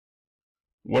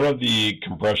One of the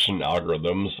compression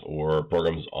algorithms or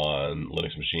programs on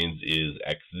Linux machines is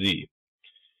xz.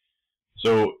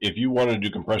 So if you want to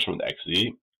do compression with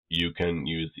xz, you can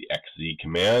use the xz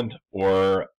command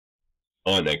or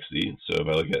unxz. So if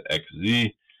I look at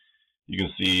xz, you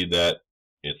can see that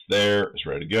it's there, it's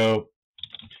ready to go.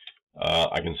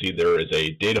 I can see there is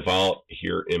a data file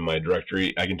here in my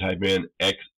directory. I can type in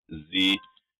xz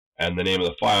and the name of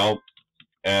the file,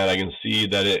 and I can see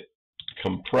that it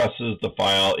compresses the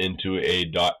file into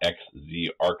a .xz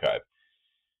archive.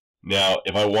 Now,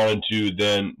 if I wanted to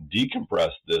then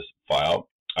decompress this file,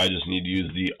 I just need to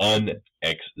use the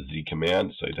unxz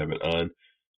command. So I type in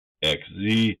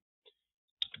unxz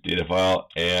data file,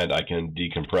 and I can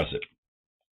decompress it.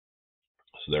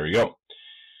 So there we go.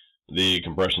 The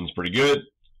compression is pretty good.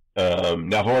 Now,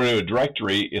 if I want to do a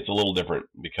directory, it's a little different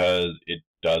because it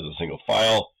does a single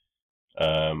file.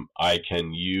 I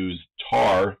can use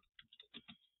tar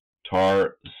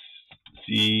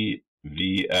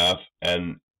cvf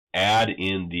and add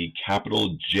in the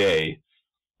capital J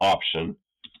option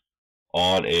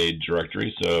on a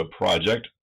directory. So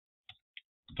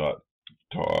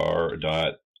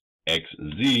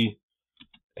project.tar.xz,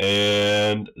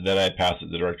 and then I pass it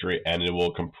the directory, and it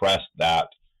will compress that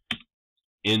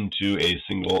into a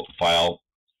single file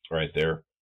right there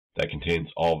that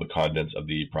contains all the contents of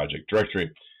the project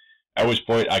directory. At which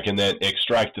point I can then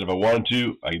extract it if I wanted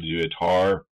to. I can do a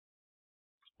tar,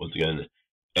 once again,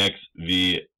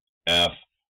 xvf,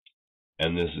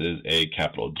 and this is a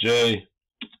capital J,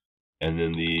 and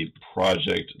then the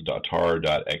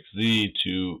project.tar.xz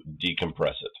to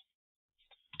decompress it.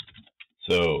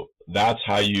 So that's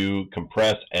how you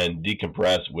compress and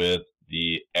decompress with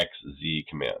the xz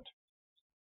command.